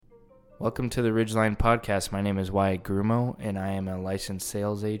Welcome to the Ridgeline Podcast. My name is Wyatt Grumo, and I am a licensed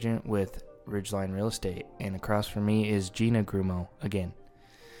sales agent with Ridgeline Real Estate. And across from me is Gina Grumo again.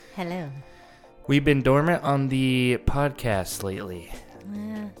 Hello. We've been dormant on the podcast lately.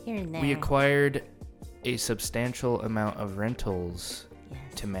 Here and there. We acquired a substantial amount of rentals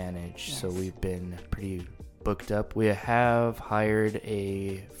to manage, Yes. so we've been pretty booked up. We have hired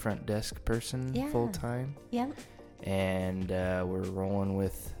a front desk person full time. Yep. And we're rolling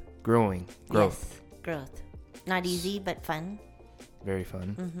with growth. Yes, growth. Not easy, but fun. Very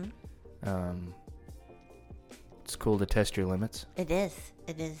fun. Mm-hmm. It's cool to test your limits. It is.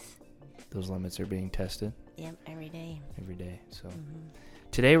 Those limits are being tested. Yep, every day. So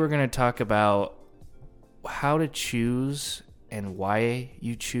today we're going to talk about how to choose and why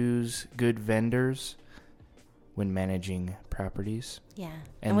you choose good vendors when managing properties. Yeah.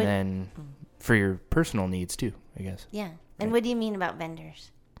 And then for your personal needs too, I guess. Yeah. And what do you mean about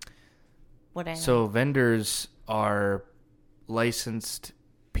vendors? Vendors are licensed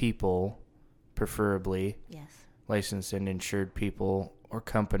people, preferably. Yes. Licensed and insured people or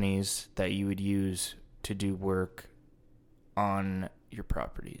companies that you would use to do work on your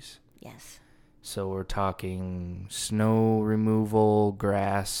properties. Yes. So we're talking snow removal,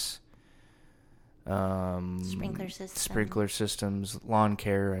 grass, sprinkler systems, lawn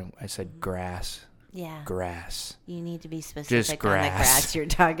care. I said grass. Yeah. Grass. You need to be specific Just on the grass you're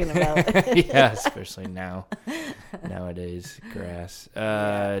talking about. Yeah, especially nowadays, grass.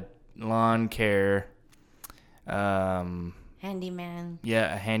 Lawn care. Handyman.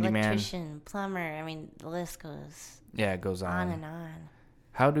 Yeah, a handyman. Electrician, plumber. I mean, the list goes it goes on and on.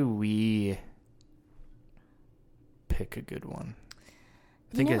 How do we pick a good one?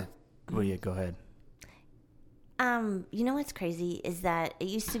 Go ahead. You know what's crazy is that it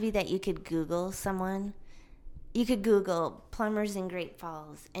used to be that you could Google someone. You could Google plumbers in Great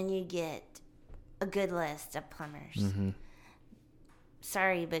Falls, and you get a good list of plumbers. Mm-hmm.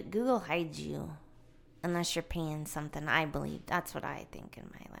 Sorry, but Google hides you unless you're paying something. I believe that's what I think in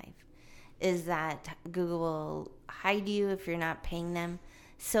my life, is that Google will hide you if you're not paying them.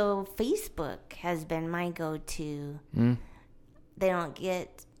 So Facebook has been my go-to. They don't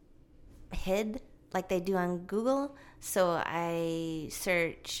get hid like they do on Google. So I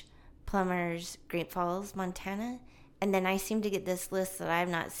search plumbers, Great Falls, Montana, and then I seem to get this list that I've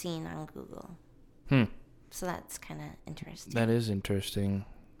not seen on Google. So that's kind of interesting. That is interesting.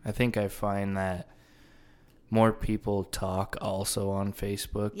 I think I find that more people talk also on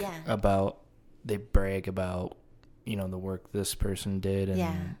Facebook about, they brag about, the work this person did.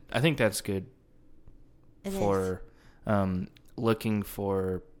 And I think that's good for looking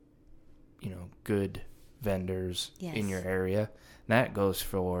for good vendors in your area. And that goes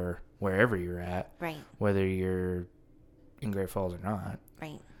for wherever you're at, right? Whether you're in Great Falls or not,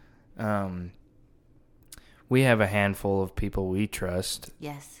 right? We have a handful of people we trust,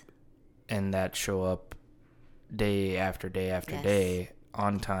 and that show up day after day after day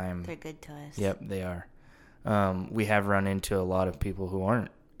on time. They're good to us. Yep, they are. We have run into a lot of people who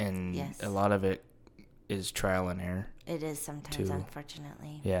aren't, and a lot of it is trial and error. It is sometimes,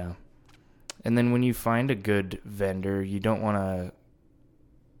 unfortunately. Yeah. And then when you find a good vendor, you don't want to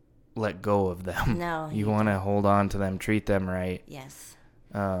let go of them. No. You want to hold on to them, treat them right. Yes.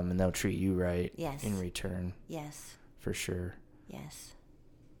 And they'll treat you right in return. Yes. For sure. Yes.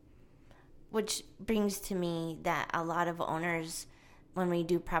 Which brings to me that a lot of owners, when we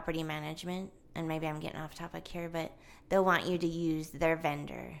do property management, and maybe I'm getting off topic here, but they'll want you to use their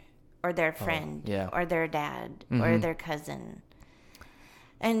vendor or their friend or their dad or their cousin.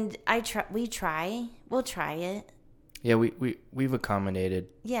 And we'll try it. Yeah, we've accommodated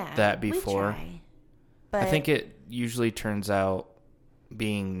that before. We try, but I think it usually turns out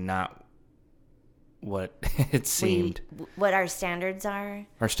being not what it seemed. What our standards are.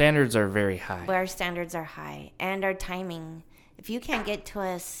 Our standards are very high. Our standards are high. And our timing. If you can't get to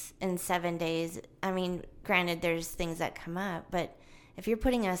us in 7 days, I mean, granted, there's things that come up, but if you're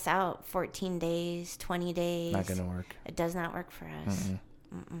putting us out 14 days, 20 days. Not going to work. It does not work for us.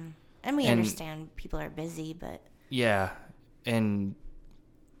 And we understand people are busy, but. Yeah. And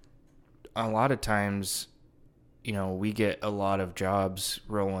a lot of times, we get a lot of jobs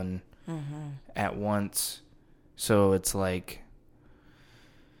rolling at once. So it's like,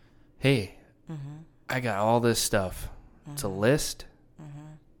 hey, I got all this stuff to list.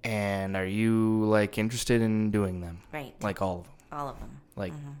 And are you interested in doing them? Right. Like all of them. All of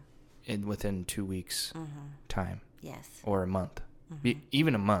them. Within 2 weeks time. Yes. Or a month.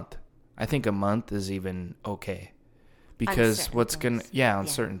 Even a month. I think a month is even okay. Because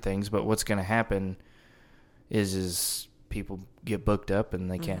certain things, but what's going to happen is people get booked up and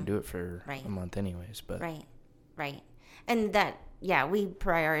they can't do it for a month anyways. But right. And that, yeah, we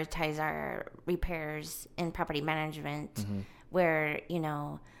prioritize our repairs in property management where, you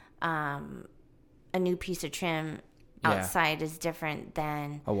know, a new piece of trim outside is different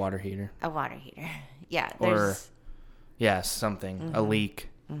than a water heater. Yeah. Or, something, a leak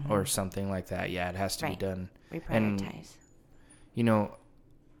or something like that. Yeah, it has to be done. We prioritize. And, you know,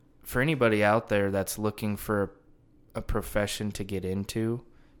 for anybody out there that's looking for a profession to get into,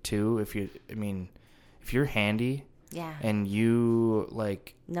 too, if you're handy, and you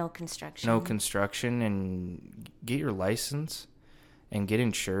like no construction, and get your license and get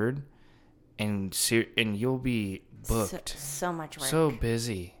insured, and you'll be booked. So much work. So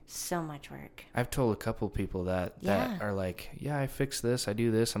busy. So much work. I've told a couple people that are like, yeah, I fix this, I do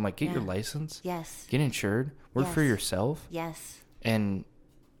this. I'm like, get your license. Yes. Get insured. Work for yourself. Yes. And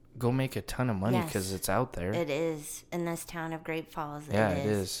go make a ton of money because it's out there. It is. In this town of Great Falls, it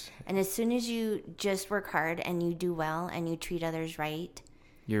is. And as soon as you just work hard and you do well and you treat others right,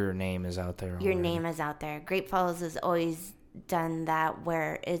 your name is out there. Your name is out there. Great Falls has always done that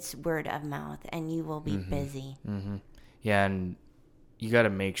where it's word of mouth and you will be busy. Yeah, and you got to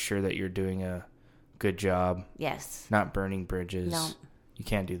make sure that you're doing a good job. Yes. Not burning bridges. No. You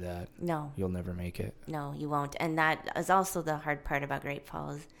can't do that. No. You'll never make it. No, you won't. And that is also the hard part about Great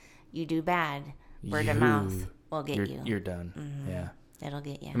Falls. You do bad, word of mouth will get you. You're done. Yeah. It'll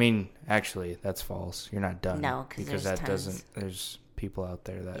get you. I mean, actually, that's false. You're not done. No, because that tons. There's people out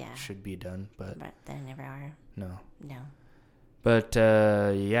there that should be done, but they never are. No. But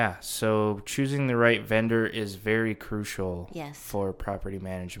so choosing the right vendor is very crucial for property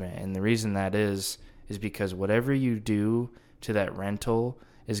management. And the reason that is because whatever you do to that rental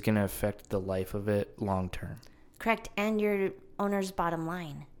is going to affect the life of it long term. Correct. And your owner's bottom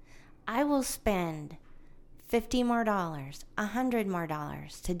line. I will spend $50 more, $100 more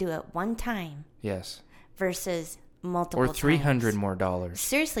to do it one time. Yes. Versus multiple or $300 more.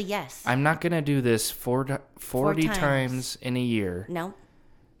 Seriously, yes. I'm not going to do this 40 times in a year. No.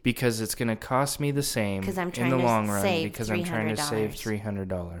 Because it's going to cost me the same in the long run because I'm trying to save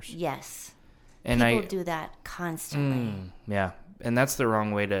 $300. Yes. And people do that constantly. Yeah. And that's the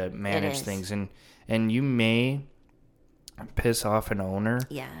wrong way to manage things. And you may piss off an owner.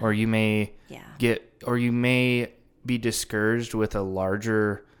 Yeah. Or you may be discouraged with a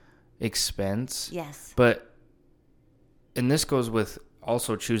larger expense. Yes. And this goes with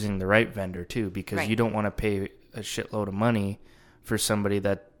also choosing the right vendor too, because you don't want to pay a shitload of money for somebody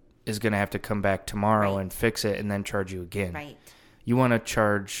that is going to have to come back tomorrow and fix it and then charge you again. Right. You want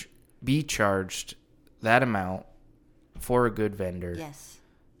to be charged that amount for a good vendor. Yes.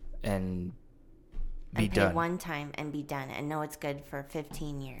 And pay one time and be done and know it's good for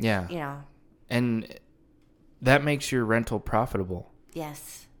 15 years. Yeah. You know. And that makes your rental profitable.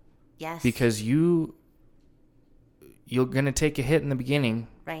 Yes. Yes. Because you're going to take a hit in the beginning.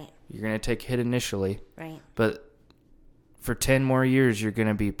 Right. You're going to take a hit initially. Right. But for 10 more years, you're going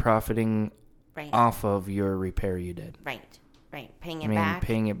to be profiting off of your repair you did. Right. Paying it back.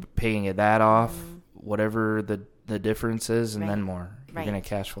 Paying it that off, whatever the difference is, and then more. You're going to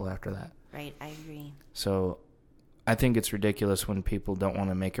cash flow after that. Right. I agree. So I think it's ridiculous when people don't want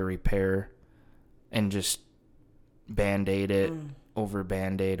to make a repair and just Band-Aid it over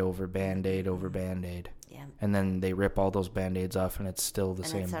Band-Aid over Band-Aid over Band-Aid. Yeah. And then they rip all those Band-Aids off and it's still the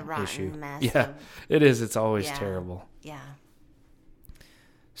same it's a rotten issue. Mess it is. It's always terrible. Yeah.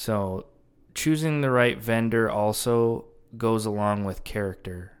 So choosing the right vendor also goes along with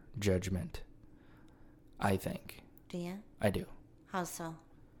character judgment, I think. Do you? I do. How so?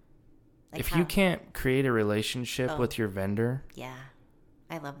 You can't create a relationship with your vendor. Yeah.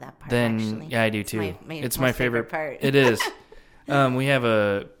 I love that part, then, actually. Yeah, I do too. It's my favorite part. It is. We have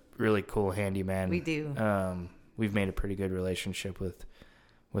a really cool handyman. We do. We've made a pretty good relationship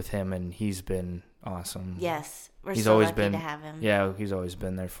with him, and he's been awesome. Yes. He's always lucky been, to have him. Yeah, he's always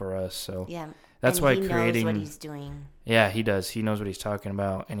been there for us. So yeah. That's and why he creating. knows what he's doing. Yeah, he does. He knows what he's talking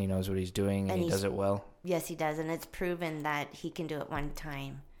about, and he knows what he's doing, and he does it well. Yes, he does, and it's proven that he can do it one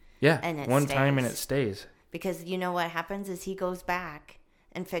time. Yeah, and one time and it stays. Because you know what happens is he goes back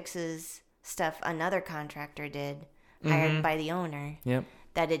and fixes stuff another contractor did, hired by the owner. Yep.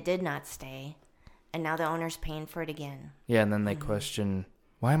 That it did not stay, and now the owner's paying for it again. Yeah, and then they question,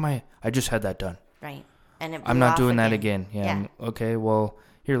 why am I just had that done. Right. And I'm not doing that again. Yeah. Okay, well,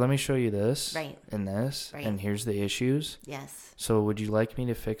 here, let me show you this. Right. And this. Right. And here's the issues. Yes. So would you like me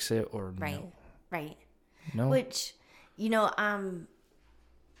to fix it or no? Right. No. Which,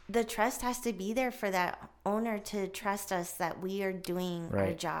 the trust has to be there for that owner to trust us that we are doing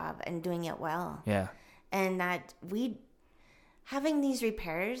our job and doing it well. Yeah. And that we having these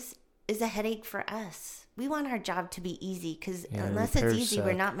repairs is a headache for us. We want our job to be easy because unless it's easy,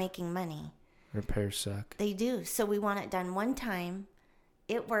 we're not making money. Repairs suck. They do. So we want it done one time.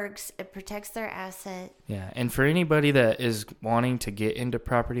 It works. It protects their asset. Yeah. And for anybody that is wanting to get into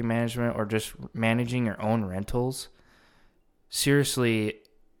property management or just managing your own rentals, seriously,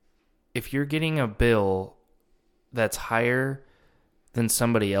 if you're getting a bill that's higher than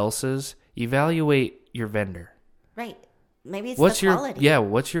somebody else's, evaluate your vendor. Right. Maybe it's the quality.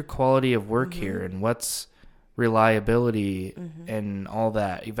 What's your quality of work here, and what's reliability and all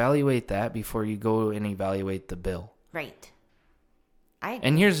that. Evaluate that before you go and evaluate the bill. Right.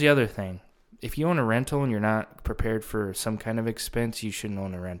 And here's the other thing. If you own a rental and you're not prepared for some kind of expense, you shouldn't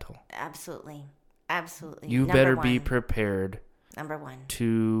own a rental. Absolutely. Absolutely. You better be prepared. Number one.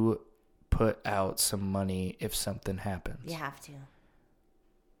 To put out some money if something happens. You have to.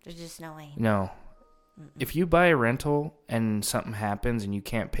 There's just no way. No. If you buy a rental and something happens and you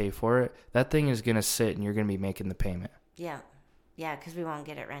can't pay for it, that thing is going to sit and you're going to be making the payment. Yeah. Yeah, because we won't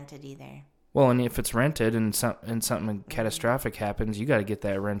get it rented either. Well, and if it's rented and something catastrophic happens, you got to get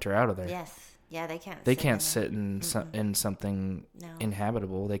that renter out of there. Yes. Yeah, they can't. They can't sit in something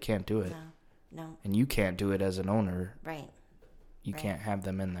inhabitable. They can't do it. No. And you can't do it as an owner. Right. You can't have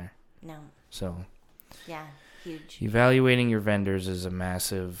them in there. No. So. Yeah, huge. Evaluating your vendors is a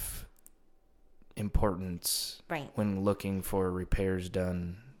massive importance. Right. When looking for repairs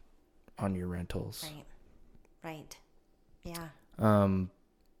done on your rentals. Right. Yeah.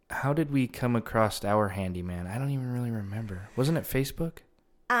 How did we come across our handyman? I don't even really remember. Wasn't it Facebook?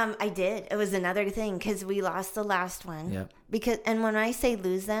 I did. It was another thing because we lost the last one. Yep. And when I say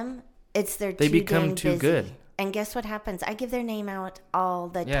lose them, it's they become too good. And guess what happens? I give their name out all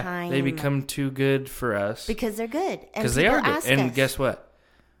the time. They become too good for us because they're good. Because they are good. And guess what?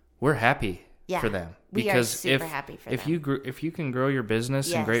 We're happy for them. We are super happy for them. If you can grow your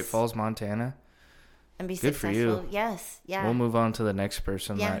business in Great Falls, Montana, and be good successful. For you. Yes. Yeah. We'll move on to the next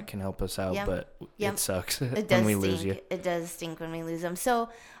person that can help us out, but it sucks when we lose you. It does stink when we lose them. So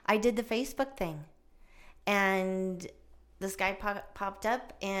I did the Facebook thing, and this guy popped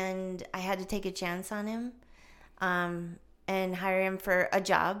up, and I had to take a chance on him, and hire him for a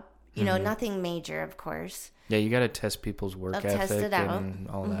job. You know, nothing major, of course. Yeah, you got to test people's work ethic and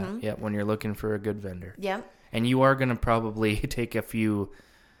all that. Yeah, when you're looking for a good vendor. Yep. And you are going to probably take a few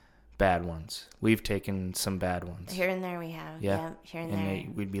bad ones. We've taken some bad ones. Here and there we have. Yeah. Here and there.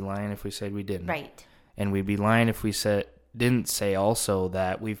 We'd be lying if we said we didn't. Right. And we'd be lying if we didn't say also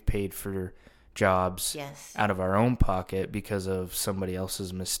that we've paid for jobs out of our own pocket because of somebody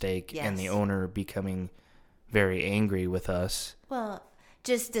else's mistake and the owner becoming very angry with us. Well,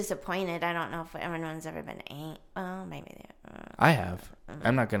 just disappointed. I don't know if everyone's ever been angry. Well, maybe they I have.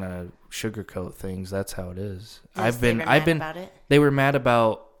 I'm not going to sugarcoat things. That's how it is. Yes, I've been about it. They were mad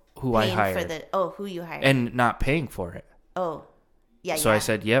about who paying I hired. Who you hired. And not paying for it. Oh. Yeah. So I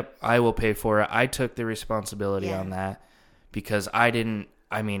said, "Yep, I will pay for it." I took the responsibility on that because I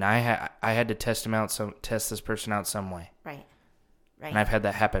had to test this person out some way. Right. And I've had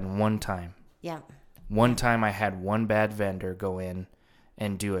that happen one time. Yeah. One time I had one bad vendor go in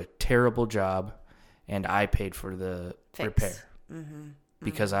and do a terrible job, and I paid for the repair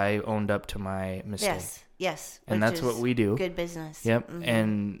because I owned up to my mistake. Yes. And that's what we do. Good business. Yep.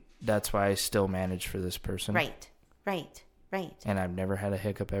 And that's why I still manage for this person. Right. And I've never had a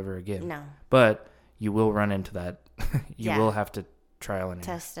hiccup ever again. No. But you will run into that. You will have to trial and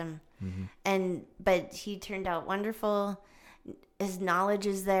error. Test him. But he turned out wonderful. His knowledge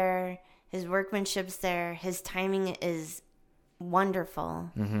is there. His workmanship's there. His timing is wonderful.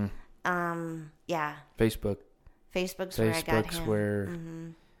 Yeah. Facebook's where I got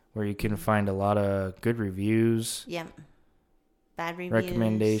him. Where you can find a lot of good reviews. Yep. Bad reviews.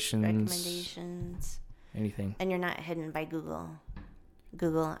 Recommendations. Anything. And you're not hidden by Google.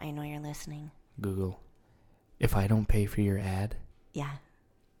 Google, I know you're listening. Google. If I don't pay for your ad. Yeah.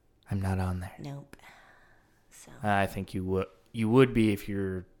 I'm not on there. Nope. So. I think you would be if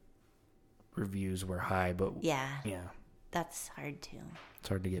your reviews were high, but yeah. That's hard too. It's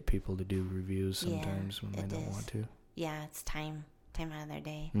hard to get people to do reviews sometimes when they don't want to. Yeah, it's time out of their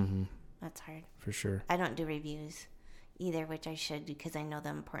day. That's hard. For sure. I don't do reviews either, which I should because I know the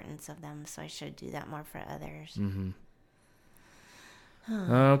importance of them, so I should do that more for others.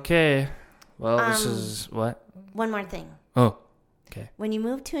 Okay. Well, this is what? One more thing. Oh, okay. When you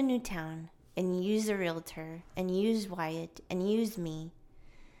move to a new town and you use a realtor and you use Wyatt and you use me,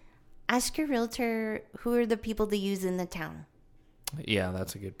 ask your realtor who are the people to use in the town. Yeah,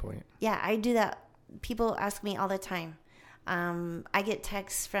 that's a good point. Yeah, I do that. People ask me all the time. I get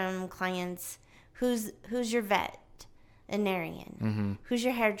texts from clients, who's your vet? veterinarian? Who's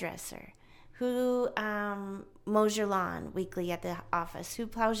your hairdresser? Who mows your lawn weekly at the office? Who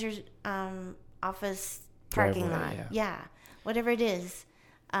plows your office parking lot? Yeah. Whatever it is,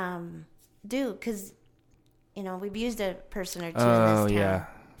 do, because, we've used a person or two in this town. Oh, yeah,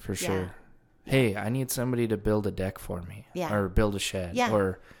 for sure. Hey, I need somebody to build a deck for me. Yeah. Or build a shed. Yeah.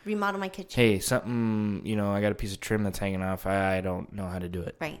 Or remodel my kitchen. Hey, something, I got a piece of trim that's hanging off. I don't know how to do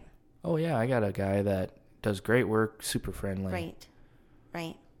it. Right. Oh, yeah, I got a guy that does great work, super friendly.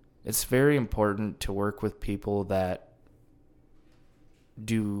 Right. It's very important to work with people that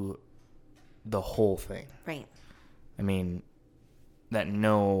do the whole thing. Right. I mean, that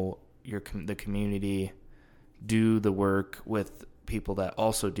know the community, do the work with people that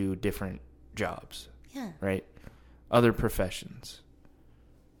also do different jobs. Yeah. Right? Other professions.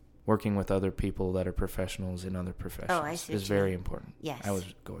 Working with other people that are professionals in other professions is very important. Yes. I was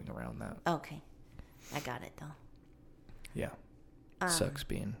going around that. Okay. I got it, though. Yeah. Sucks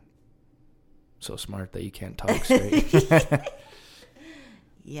being so smart that you can't talk straight.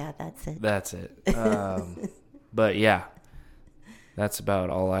 Yeah, that's it. That's it. But yeah, that's about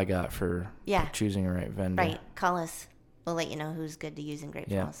all I got for choosing a right vendor. Right. Call us. We'll let you know who's good to use in Great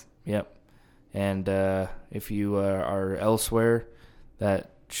Falls. Yep. And if you are elsewhere,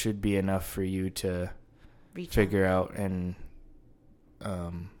 that should be enough for you to figure out and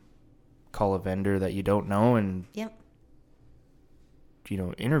call a vendor that you don't know and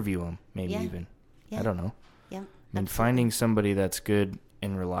interview them even. Yeah. I don't know. Yep. And finding somebody that's good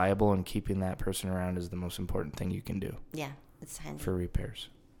and reliable and keeping that person around is the most important thing you can do. Yeah, it's handy. For repairs.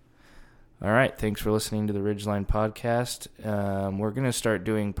 All right. Thanks for listening to the Ridgeline Podcast. We're going to start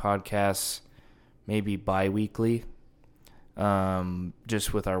doing podcasts maybe bi-weekly.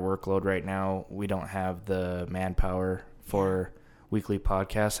 Just with our workload right now, we don't have the manpower for weekly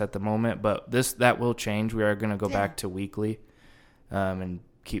podcasts at the moment, but that will change. We are going to go back to weekly and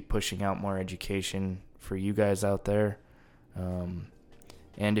keep pushing out more education for you guys out there.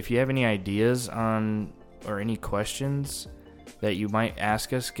 And if you have any ideas or any questions that you might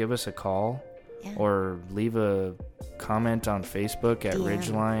ask us, give us a call or leave a comment on Facebook at DM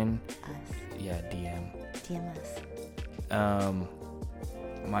Ridgeline. Us. Yeah, DM us.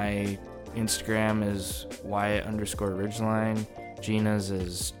 My Instagram is Wyatt_Ridgeline. Gina's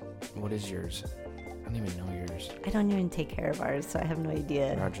is, what is yours? I don't even know yours. I don't even take care of ours, so I have no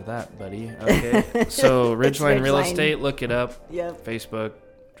idea. Roger that, buddy. Okay. So Ridgeline Real Estate, look it up. Yep. Facebook,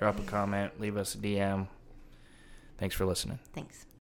 drop a comment, leave us a DM. Thanks for listening. Thanks.